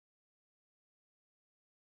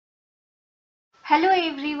Hello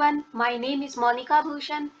everyone, my name is Monika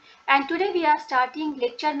Bhushan and today we are starting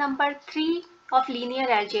lecture number 3 of linear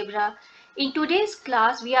algebra. In today's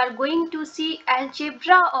class we are going to see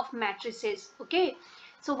algebra of matrices. Okay,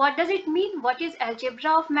 so what does it mean? What is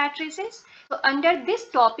algebra of matrices? So under this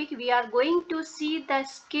topic we are going to see the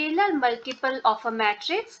scalar multiple of a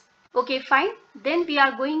matrix. Okay, fine. Then we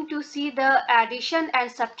are going to see the addition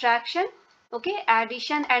and subtraction. Okay,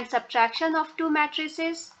 addition and subtraction of two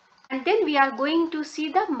matrices. And then we are going to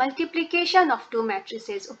see the multiplication of two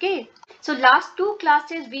matrices. Okay, so last two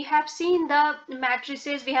classes we have seen the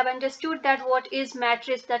matrices, we have understood that what is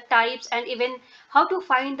matrix, the types, and even how to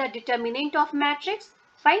find the determinant of matrix.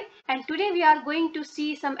 Fine. And today we are going to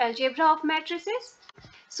see some algebra of matrices.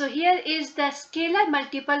 So here is the scalar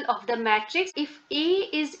multiple of the matrix. If A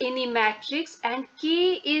is any matrix and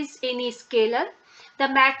K is any scalar, the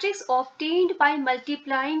matrix obtained by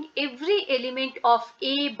multiplying every element of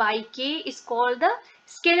A by K is called the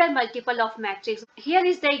scalar multiple of matrix. Here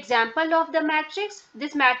is the example of the matrix.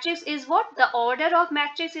 This matrix is what? The order of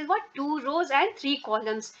matrix is what? 2 rows and 3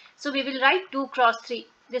 columns. So we will write 2 cross 3.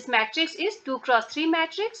 This matrix is 2 cross 3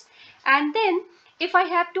 matrix. And then if I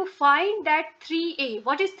have to find that 3A,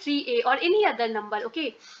 what is 3A or any other number?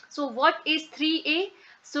 Okay, so what is 3A?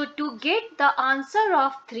 So to get the answer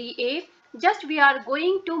of 3A, just we are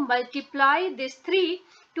going to multiply this 3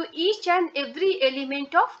 to each and every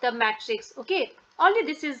element of the matrix. Okay, only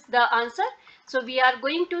this is the answer. So we are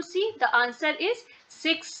going to see the answer is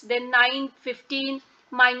 6, then 9, 15,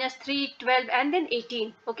 minus 3, 12, and then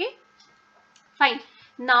 18. Okay, fine.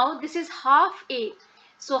 Now this is half A.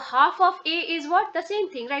 So half of A is what? The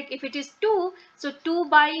same thing, right? If it is 2, so 2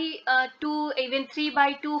 by 2, even 3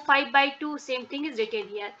 by 2, 5 by 2, same thing is written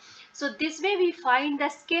here. So this way we find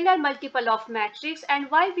the scalar multiple of matrix. And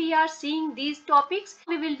why we are seeing these topics?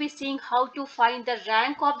 We will be seeing how to find the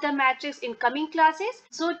rank of the matrix in coming classes.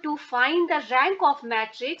 So to find the rank of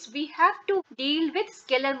matrix, we have to deal with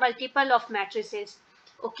scalar multiple of matrices.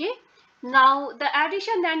 Okay. Now the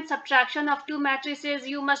addition and subtraction of two matrices,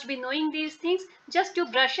 you must be knowing these things. Just to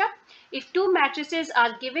brush up, if two matrices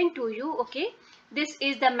are given to you, okay, this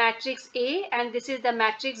is the matrix A and this is the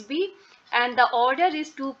matrix B, and the order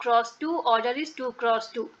is 2 cross 2, order is 2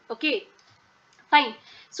 cross 2. Okay, fine.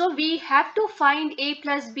 So we have to find A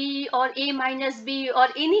plus B or A minus B or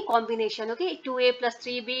any combination. Okay, 2A plus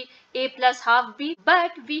 3B, A plus half B.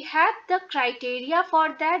 But we have the criteria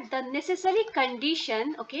for that, the necessary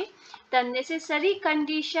condition. Okay, the necessary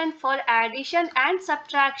condition for addition and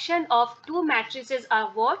subtraction of two matrices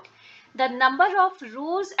are what? The number of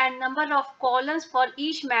rows and number of columns for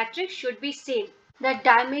each matrix should be same. The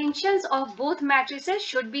dimensions of both matrices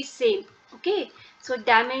should be same. Okay, so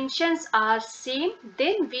dimensions are same,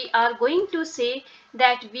 then we are going to say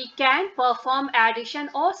that we can perform addition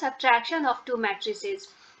or subtraction of two matrices.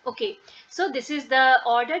 Okay, so this is the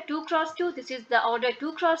order 2 cross 2, this is the order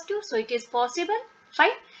 2 cross 2, so it is possible.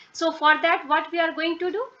 Fine. So for that, what we are going to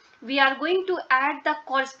do? We are going to add the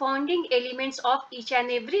corresponding elements of each and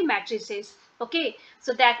every matrices. Okay,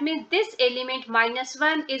 so that means this element minus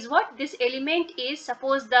 1 is what? This element is,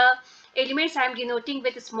 suppose the elements I am denoting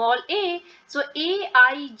with small a. So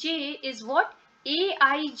Aij is what?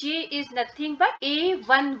 Aij is nothing but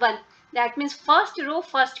A11. That means first row,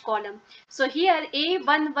 first column. So here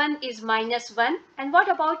A11 is minus 1. And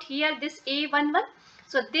what about here this A11?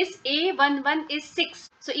 So this A11 is 6.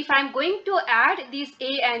 So if I am going to add these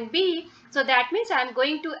A and B, so that means I am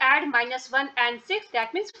going to add minus 1 and 6.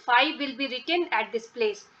 That means 5 will be written at this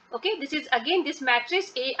place. Okay, this is again this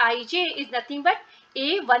matrix Aij is nothing but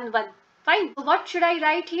A11. Fine. So what should I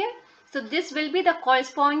write here? So this will be the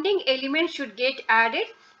corresponding element should get added.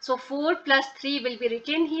 So 4 plus 3 will be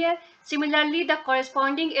written here. Similarly, the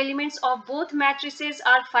corresponding elements of both matrices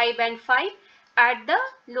are 5 and 5. At the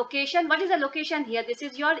location, what is the location here? This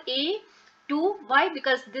is your A2. Why?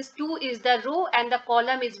 Because this 2 is the row and the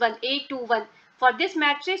column is 1, A21. For this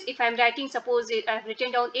matrix, if I am writing, suppose I have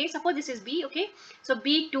written down A, suppose this is B, okay? So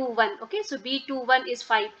B21, okay? So B21 is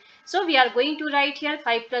 5. So we are going to write here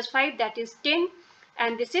 5 plus 5, that is 10.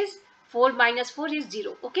 And this is 4 minus 4 is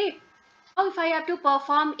 0, okay? Now if I have to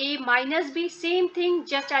perform A minus B, same thing,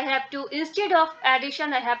 just I have to, instead of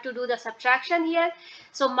addition, I have to do the subtraction here.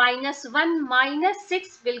 So minus 1 minus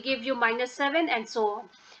 6 will give you minus 7 and so on.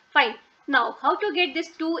 Fine. Now how to get this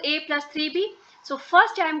 2A plus 3B? So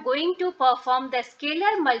first I am going to perform the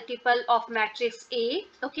scalar multiple of matrix A.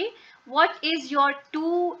 Okay. What is your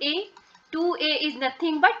 2A? 2A is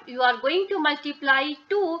nothing but you are going to multiply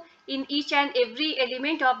 2 in each and every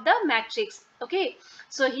element of the matrix. Okay,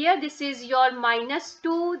 so here this is your minus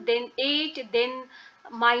 2, then 8, then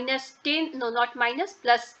minus 10, no, not minus,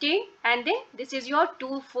 plus 10, and then this is your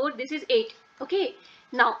 2, 4, this is 8. Okay,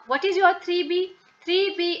 now what is your 3b?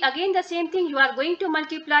 3b, again the same thing, you are going to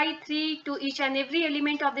multiply 3 to each and every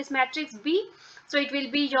element of this matrix B. So it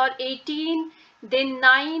will be your 18, then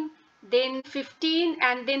 9, then 15,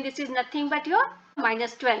 and then this is nothing but your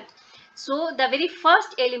minus 12. So the very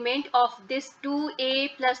first element of this 2a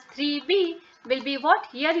plus 3b will be what?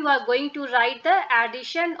 Here you are going to write the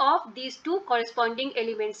addition of these two corresponding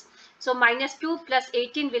elements. So minus 2 plus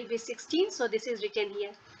 18 will be 16. So this is written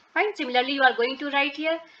here. Fine. Similarly, you are going to write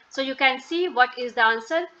here. So you can see what is the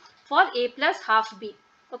answer for a plus half b.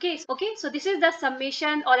 Okay. So this is the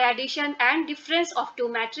summation or addition and difference of two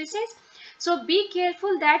matrices. So be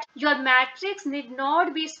careful that your matrix need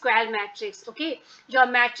not be square matrix. Okay, your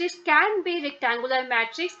matrix can be rectangular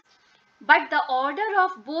matrix, but the order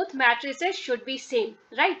of both matrices should be same,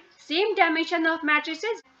 right? Same dimension of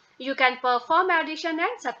matrices, you can perform addition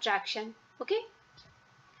and subtraction. Okay.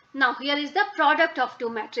 Now here is the product of two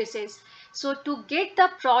matrices. So to get the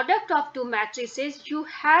product of two matrices, you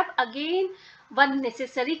have again one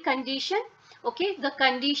necessary condition. Okay, the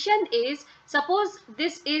condition is, suppose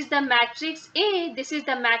this is the matrix A, this is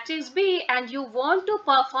the matrix B, and you want to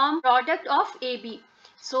perform product of AB.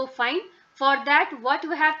 So fine, for that what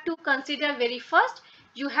you have to consider very first,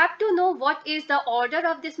 you have to know what is the order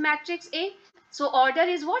of this matrix A. So order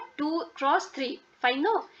is what? 2 cross 3. Fine,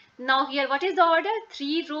 no? Now here what is the order?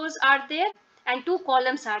 3 rows are there and 2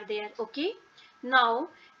 columns are there. Okay. Now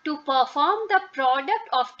to perform the product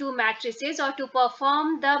of two matrices or to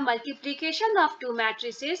perform the multiplication of two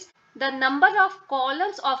matrices, the number of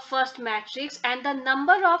columns of first matrix and the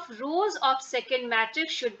number of rows of second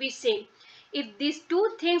matrix should be same. If these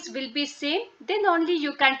two things will be same, then only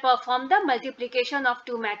you can perform the multiplication of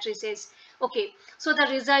two matrices. Okay, so the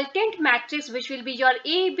resultant matrix, which will be your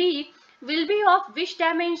AB, will be of which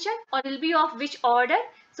dimension or will be of which order?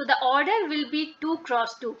 So the order will be 2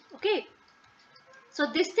 cross 2. Okay. So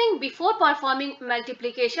this thing before performing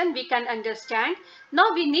multiplication we can understand.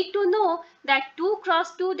 Now we need to know that 2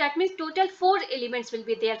 cross 2, that means total 4 elements will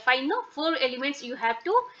be there. Fine, no? 4 elements you have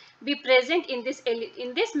to be present in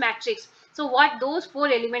this matrix. So what those 4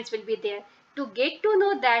 elements will be there? To get to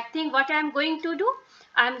know that thing, what I am going to do?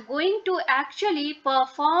 I am going to actually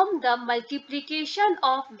perform the multiplication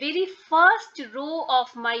of very first row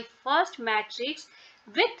of my first matrix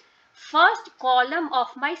with first column of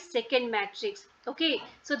my second matrix. Okay,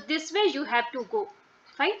 so this way you have to go.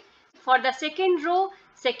 Fine. For the second row,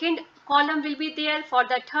 second column will be there. For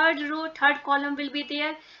the third row, third column will be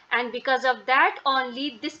there. And because of that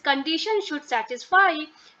only, this condition should satisfy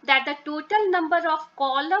that the total number of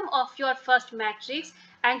column of your first matrix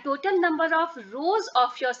and total number of rows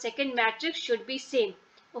of your second matrix should be same.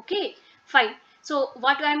 Okay, fine. So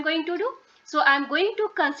what I am going to do? So I am going to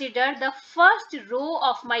consider the first row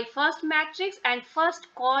of my first matrix and first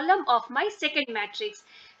column of my second matrix,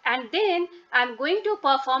 and then I am going to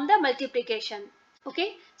perform the multiplication.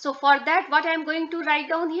 Okay, so for that what I am going to write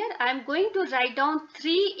down here? I am going to write down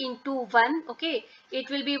 3 into 1. Okay, it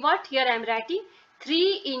will be what? Here I am writing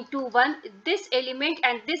 3 into 1. This element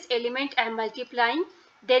and this element I am multiplying,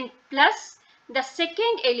 then plus the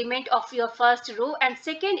second element of your first row and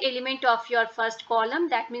second element of your first column,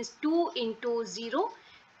 that means 2 into 0,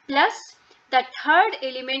 plus the third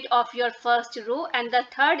element of your first row and the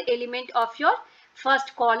third element of your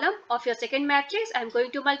first column of your second matrix. I am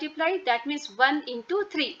going to multiply, that means 1 into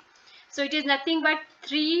 3. So it is nothing but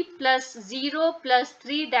 3 plus 0 plus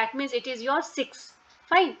 3, that means it is your 6.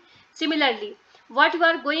 Fine. Similarly, what you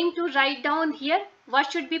are going to write down here, what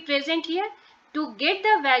should be present here? To get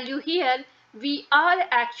the value here, we are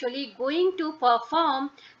actually going to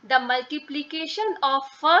perform the multiplication of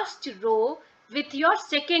first row with your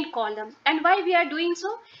second column. And why we are doing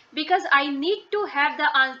so? Because I need to have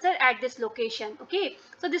the answer at this location. Okay,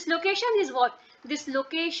 so this location is what? This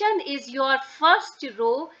location is your first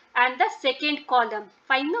row and the second column.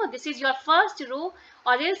 Fine, no, this is your first row,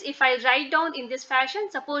 or else if I write down in this fashion,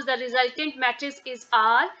 suppose the resultant matrix is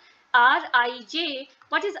Rij.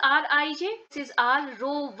 What is Rij? This is R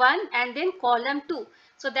row 1 and then column 2.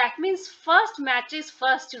 So that means first matrix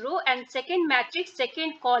first row and second matrix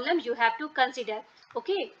second column you have to consider.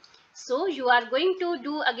 Okay. So you are going to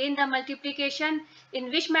do again the multiplication in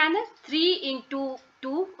which manner? 3 into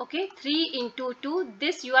 2. Okay. 3 into 2.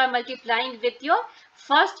 This you are multiplying with your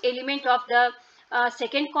first element of the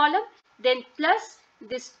second column. Then plus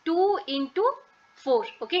this 2 into 4.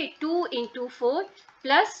 Okay. 2 into 4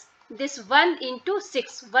 plus this 1 into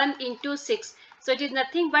 6, 1 into 6. So it is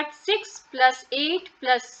nothing but 6 plus 8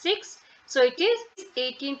 plus 6. So it is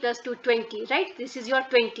 18 plus 2, 20, right? This is your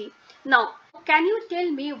 20. Now, can you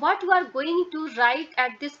tell me what you are going to write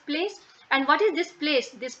at this place? And what is this place?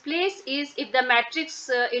 This place is, if the matrix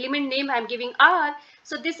element name I am giving R,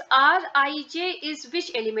 so this Rij is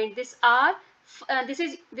which element? This R, this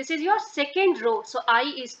is your second row. So I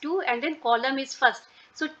is 2 and then column is first.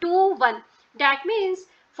 So 2, 1. That means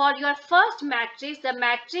for your first matrix, the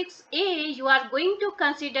matrix A, you are going to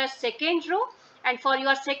consider second row, and for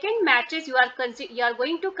your second matrix, you are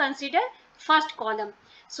going to consider first column.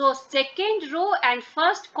 So second row and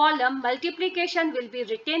first column multiplication will be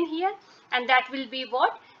written here, and that will be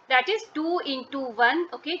what? That is 2 into 1,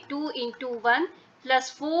 okay, 2 into 1 plus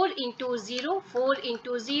 4 into 0, 4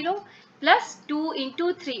 into 0 plus 2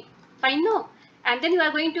 into 3. Fine, no? And then you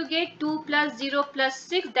are going to get 2 plus 0 plus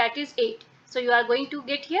 6, that is 8. So you are going to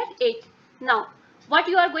get here 8. Now, what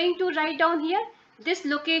you are going to write down here? This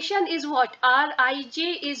location is what? Rij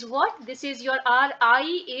is what? This is your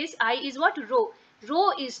I is what? Row.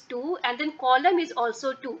 Row is 2 and then column is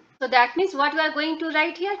also 2. So that means what we are going to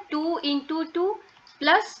write here? 2 into 2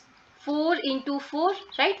 plus 4 into 4,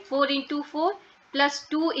 right? 4 into 4 plus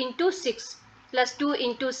 2 into 6 plus 2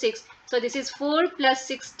 into 6. So this is 4 plus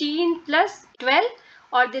 16 plus 12,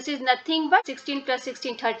 or this is nothing but 16 plus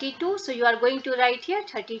 16, 32. So you are going to write here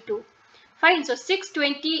 32. Fine. So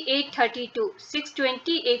 628, 32.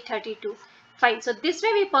 628, 32. Fine. So this way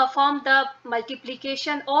we perform the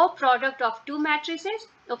multiplication or product of two matrices.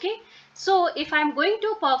 Okay. So if I'm going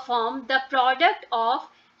to perform the product of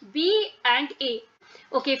B and A.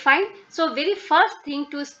 Okay, fine. So very first thing,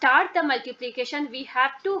 to start the multiplication, we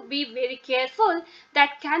have to be very careful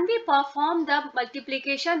that can we perform the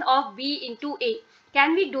multiplication of B into A?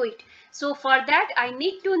 Can we do it? So for that, I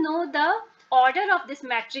need to know the order of this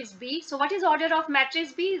matrix B. So what is order of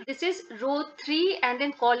matrix B? This is row 3 and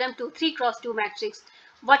then column 2, 3 cross 2 matrix.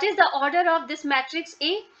 What is the order of this matrix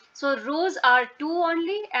A? So rows are 2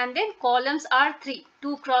 only and then columns are 3,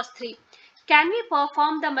 2 cross 3. Can we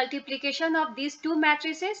perform the multiplication of these two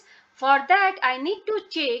matrices? For that, I need to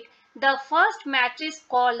check the first matrix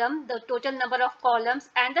column, the total number of columns,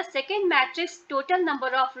 and the second matrix total number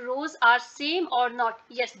of rows are same or not.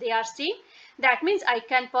 Yes, they are same. That means I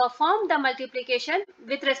can perform the multiplication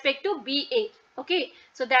with respect to BA. Okay,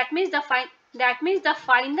 so that means the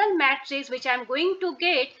final matrix which I am going to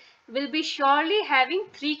get will be surely having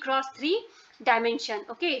 3 cross 3 dimension.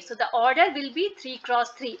 Okay, so the order will be 3 cross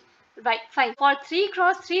 3. Right, fine. For 3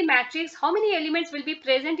 cross 3 matrix, how many elements will be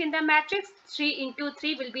present in the matrix? 3 into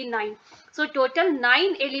 3 will be 9. So total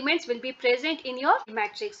 9 elements will be present in your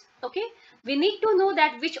matrix. Okay. We need to know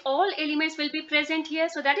that which all elements will be present here.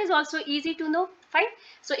 So that is also easy to know. Fine.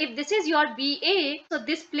 So if this is your BA, so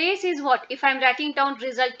this place is what? If I'm writing down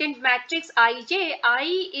resultant matrix IJ,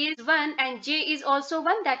 I is 1 and J is also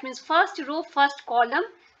 1. That means first row, first column.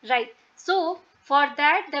 Right. So for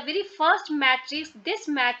that, the very first matrix, this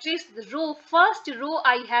matrix row, first row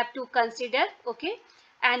I have to consider, okay,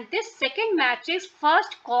 and this second matrix,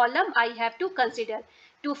 first column I have to consider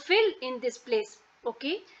to fill in this place,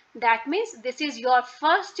 okay. That means this is your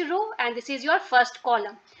first row and this is your first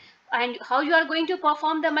column. And how you are going to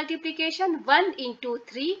perform the multiplication? 1 into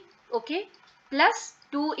 3, okay, plus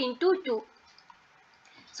 2 into 2.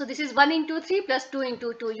 So this is 1 into 3 plus 2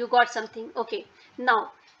 into 2. You got something. Okay.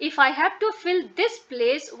 Now, if I have to fill this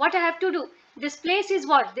place, what I have to do? This place is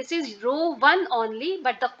what? This is row 1 only,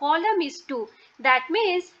 but the column is 2. That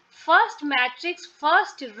means first matrix,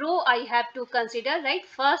 first row I have to consider, right?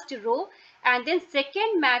 First row, and then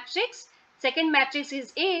second matrix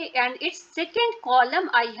is A and its second column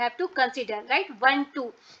I have to consider, right? 1,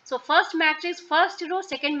 2. So first matrix, first row,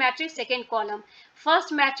 second matrix, second column.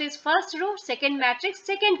 First matrix, first row, second matrix,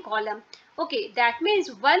 second column. Okay, that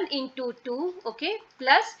means 1 into 2, okay,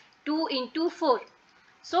 plus 2 into 4.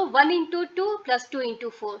 So 1 into 2 plus 2 into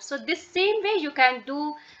 4. So this same way you can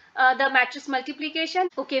do the matrix multiplication.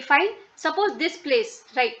 Okay, fine. Suppose this place,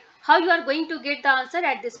 right? How you are going to get the answer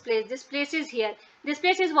at this place? This place is here. This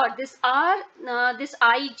place is what? This this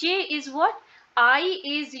IJ is what? I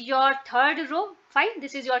is your third row. Fine.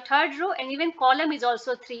 This is your third row and even column is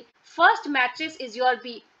also 3. First matrix is your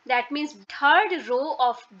B. That means third row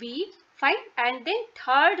of B. Fine. And then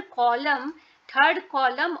third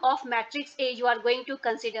column of matrix A you are going to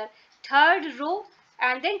consider. Third row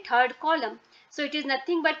and then third column. So it is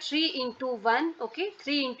nothing but 3 into 1. Okay.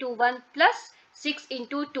 3 into 1 plus 6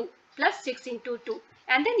 into 2 plus 6 into 2.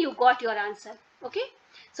 And then you got your answer. Okay.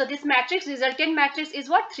 So this matrix, resultant matrix is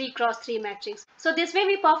what? 3 cross 3 matrix. So this way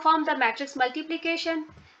we perform the matrix multiplication.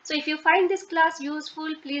 So if you find this class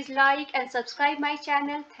useful, please like and subscribe my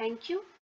channel. Thank you.